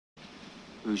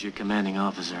Who's your commanding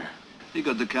officer? He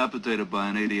got decapitated by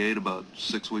an 88 about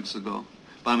 6 weeks ago.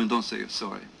 But I mean, don't say you're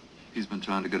sorry. He's been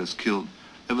trying to get us killed.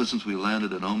 Ever since we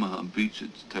landed at Omaha Beach,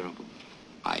 it's terrible.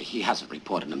 He hasn't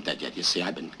reported him dead yet. You see,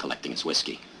 I've been collecting his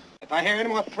whiskey. If I hear any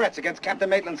more threats against Captain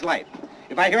Maitland's life,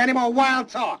 if I hear any more wild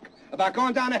talk about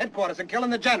going down to headquarters and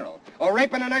killing the general, or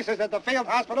raping the nurses at the field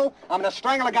hospital, I'm gonna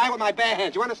strangle a guy with my bare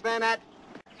hands. You understand that?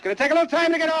 It's gonna take a little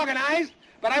time to get organized,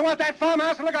 but I want that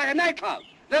farmhouse to look like a nightclub.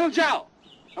 Little Joe,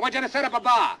 I want you to set up a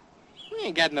bar. We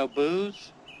ain't got no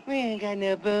booze. We ain't got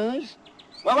no booze.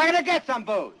 Well, we're gonna get some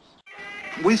booze.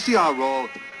 We see our role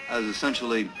as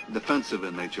essentially defensive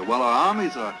in nature. While our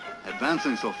armies are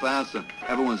advancing so fast and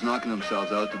everyone's knocking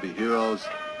themselves out to be heroes,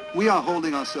 we are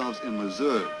holding ourselves in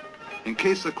reserve. In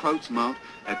case the Krauts mount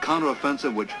a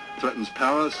counteroffensive which threatens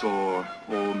Paris or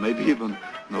maybe even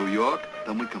New York,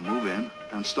 then we can move in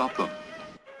and stop them.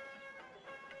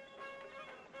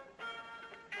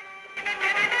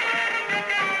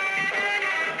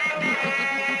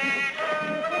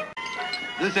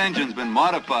 This engine's been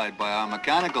modified by our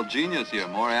mechanical genius here,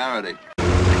 Moriarty.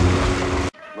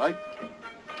 Right?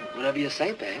 Whatever you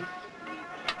say, Bang.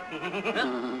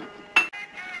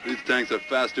 These tanks are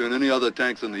faster than any other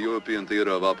tanks in the European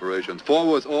theater of operations.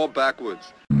 Forwards or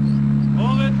backwards.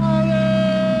 Hold it! Hold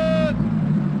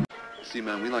it! See,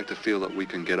 man, we like to feel that we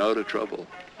can get out of trouble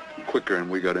quicker than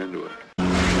we got into it.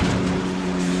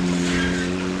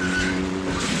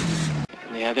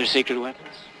 Any other secret weapons?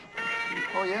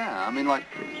 Oh, yeah. I mean, like,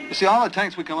 you see, all the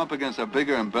tanks we come up against are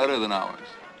bigger and better than ours.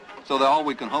 So that all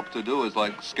we can hope to do is,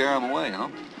 like, scare them away, you know?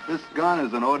 This gun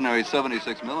is an ordinary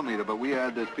 76 millimeter, but we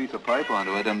add this piece of pipe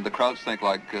onto it, and the Krauts think,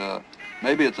 like,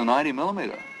 maybe it's a 90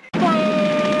 millimeter.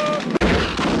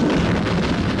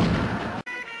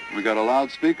 We got a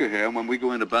loudspeaker here, and when we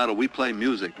go into battle, we play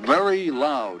music very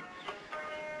loud.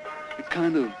 It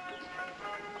kind of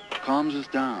calms us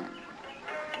down.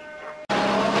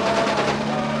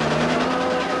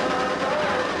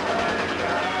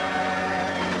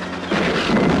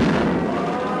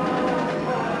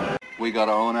 We got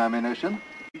our own ammunition.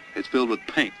 It's filled with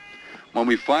paint. When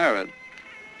we fire it,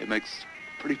 it makes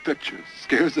pretty pictures.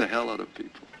 Scares the hell out of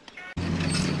people.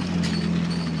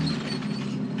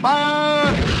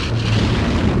 Fire!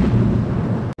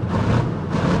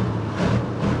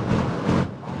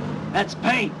 That's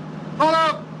paint. Hold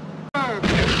up! All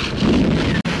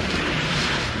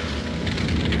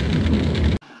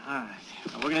right.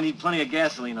 We're gonna need plenty of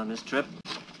gasoline on this trip.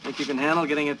 Think you can handle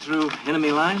getting it through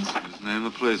enemy lines? Just name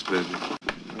the place, baby.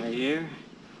 Right here.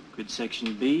 Grid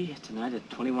section B, tonight at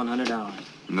 $2,100.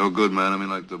 No good, man. I mean,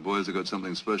 like, the boys have got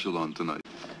something special on tonight.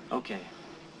 Okay.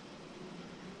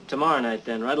 Tomorrow night,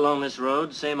 then, right along this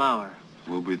road, same hour.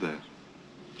 We'll be there.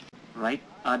 Right,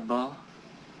 Oddball?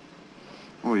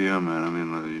 Oh, yeah, man. I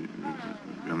mean,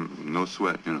 no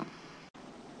sweat, you know.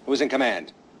 Who's in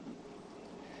command?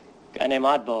 Guy named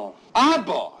Oddball.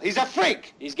 Oddball! He's a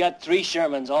freak! He's got 3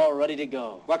 Shermans all ready to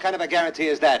go. What kind of a guarantee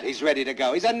is that? He's ready to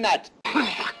go. He's a nut.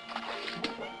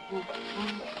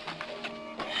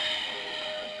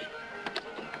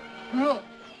 Well,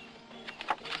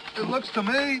 it looks to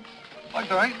me like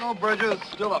there ain't no bridges.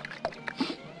 Still up.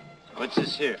 What's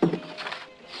this here?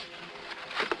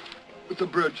 It's a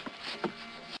bridge.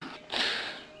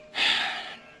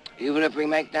 Even if we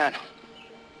make that,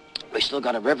 we still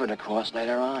got a river to cross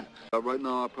later on. Right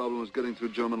now, our problem is getting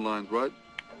through German lines, right?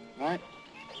 Right?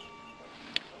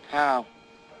 How?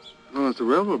 Oh, it's a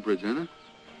railroad bridge, ain't it?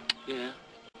 Yeah.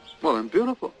 Well, then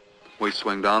beautiful. We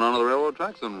swing down onto the railroad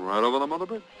tracks and right over the mother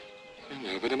bridge. And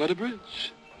over the mother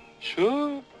bridge.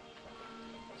 Sure.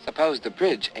 Suppose the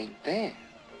bridge ain't there.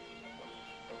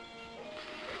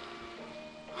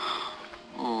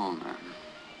 Oh, man.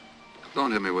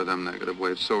 Don't hit me with them negative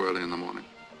waves so early in the morning.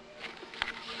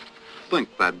 Think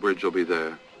that bridge will be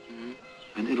there. Mm-hmm.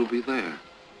 And it'll be there.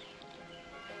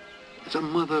 It's a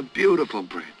mother beautiful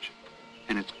bridge.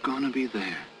 And it's gonna be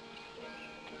there.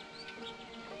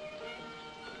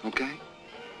 Okay?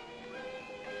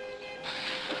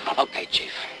 Okay,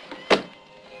 Chief.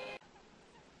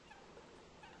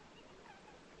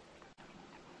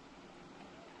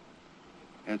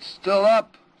 It's still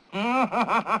up.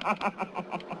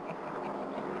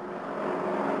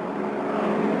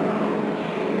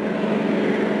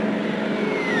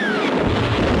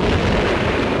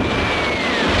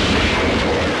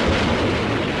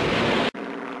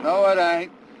 No, it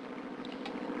ain't.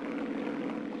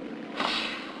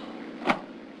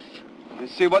 You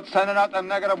see what's sending out them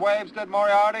negative waves, did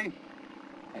Moriarty?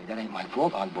 Hey, that ain't my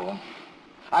fault, Oddball.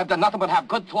 I've done nothing but have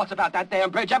good thoughts about that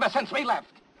damn bridge ever since we left.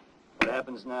 What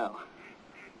happens now?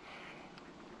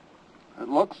 It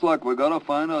looks like we're gonna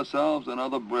find ourselves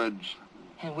another bridge.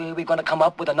 And where are we going to come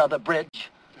up with another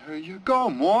bridge? There you go,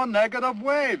 more negative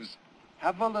waves.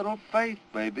 Have a little faith,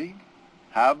 baby.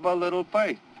 Have a little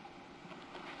faith.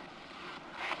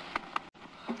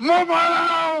 Move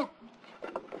out!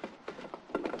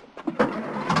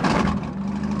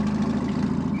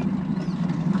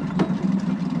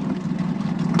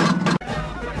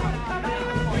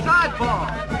 Oddball!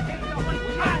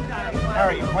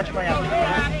 Harry, watch my out.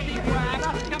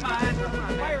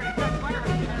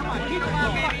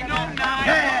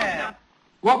 Yeah!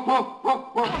 Whoa, whoa, whoa,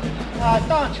 whoa.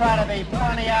 Don't try to be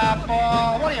funny,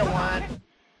 Oddball. What do you want?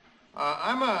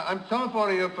 I'm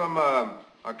telephoning you from a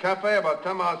cafe about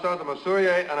 10 miles south of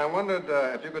Masurier, and I wondered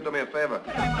if you could do me a favor.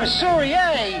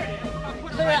 Masurier?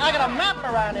 So I got a map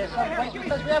around here someplace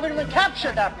because we haven't even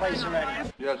captured that place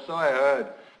already. Yes, so I heard.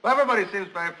 Well, everybody seems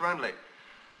very friendly.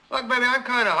 Look, baby, I'm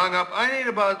kind of hung up. I need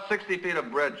about 60 feet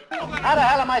of bridge. How the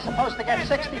hell am I supposed to get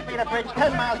 60 feet of bridge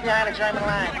 10 miles behind the German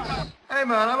lines? Hey,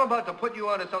 man, I'm about to put you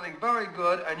onto something very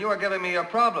good, and you are giving me your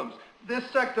problems. This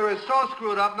sector is so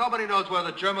screwed up, nobody knows where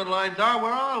the German lines are,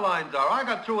 where our lines are. I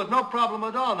got through with no problem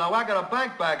at all. Now, I got a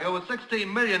bank bag here with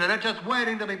 16 million, and it's just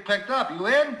waiting to be picked up. You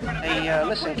in? Hey,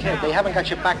 listen, kid, they haven't got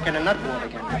you back in the nut ward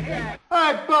again.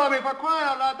 Hey, Bobby, for crying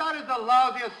out loud, that is the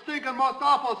lousiest, stinking, most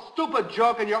awful, stupid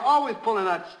joke, and you're always pulling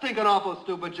that stinking, awful,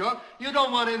 stupid joke. You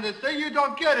don't want in this thing, you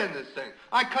don't get in this thing.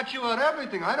 I cut you out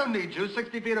everything. I don't need you.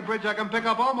 60 feet of bridge I can pick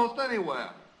up almost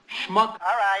anywhere. Schmuck.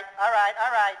 All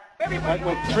right. But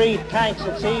with 3 tanks,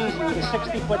 it's easy. With a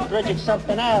 60-foot bridge, it's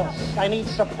something else. I need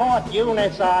support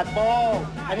units, Oddball.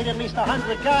 I need at least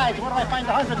 100 guys. Where do I find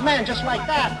 100 men just like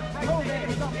that?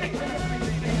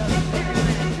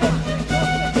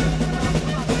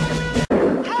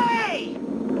 Hey!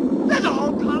 There's a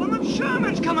whole column of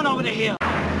Shermans coming over the hill.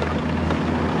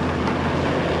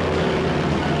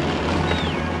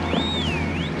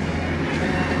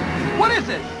 What is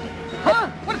this? Huh?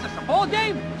 What is this, a ball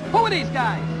game? Who are these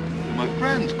guys? My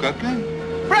friends, Captain.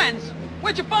 Friends?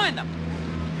 Where'd you find them?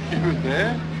 You're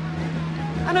there?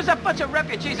 And there's a bunch of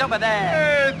refugees over there.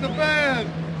 Hey, it's the band.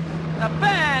 The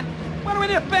band? What are we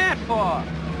in a band for?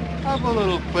 Have a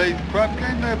little faith,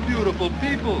 Captain. They're beautiful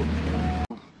people.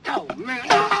 Oh, man,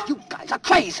 you guys are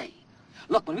crazy.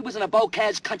 Look, when we was in a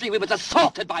Bocaz country, we was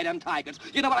assaulted by them tigers.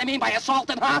 You know what I mean by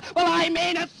assaulted, huh? Well, I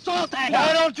mean assaulted.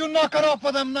 Why don't you knock it off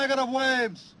with them negative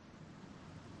waves?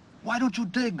 Why don't you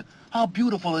dig how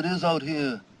beautiful it is out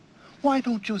here? Why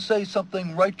don't you say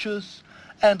something righteous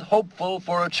and hopeful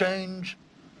for a change?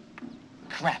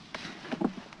 Crap.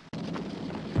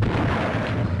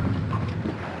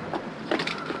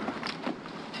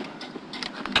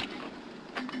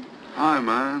 Hi,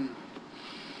 man.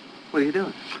 What are you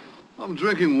doing? I'm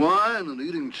drinking wine and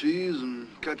eating cheese and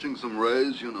catching some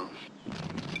rays, you know.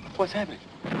 What's happening?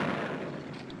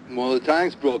 Well, the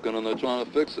tank's broken and they're trying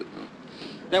to fix it.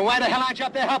 Then why the hell aren't you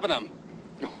up there helping them?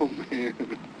 Oh, man.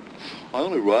 I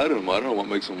only ride them. I don't know what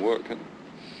makes them work. Huh?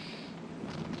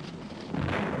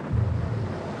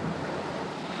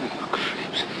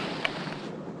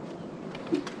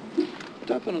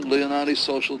 Definitely an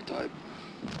antisocial type.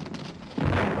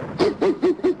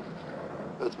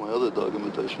 That's my other dog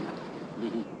imitation.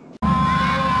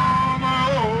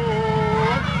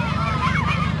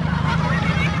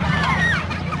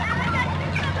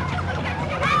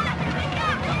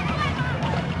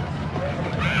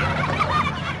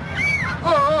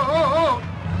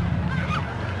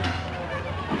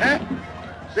 Huh?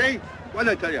 See? What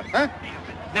did I tell you, huh?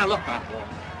 Now look, Oddball,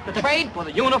 the trade for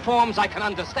the uniforms I can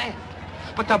understand.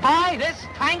 But to buy this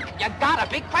tank, you gotta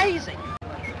be crazy.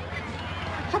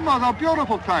 It's another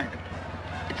beautiful tank.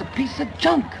 It's a piece of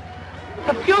junk.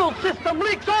 The fuel system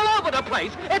leaks all over the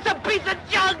place. It's a piece of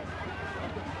junk.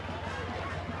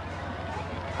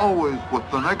 Always with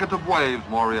the negative waves,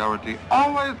 Moriarty.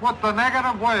 Always with the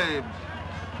negative waves.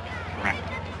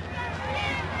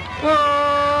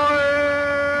 Oh!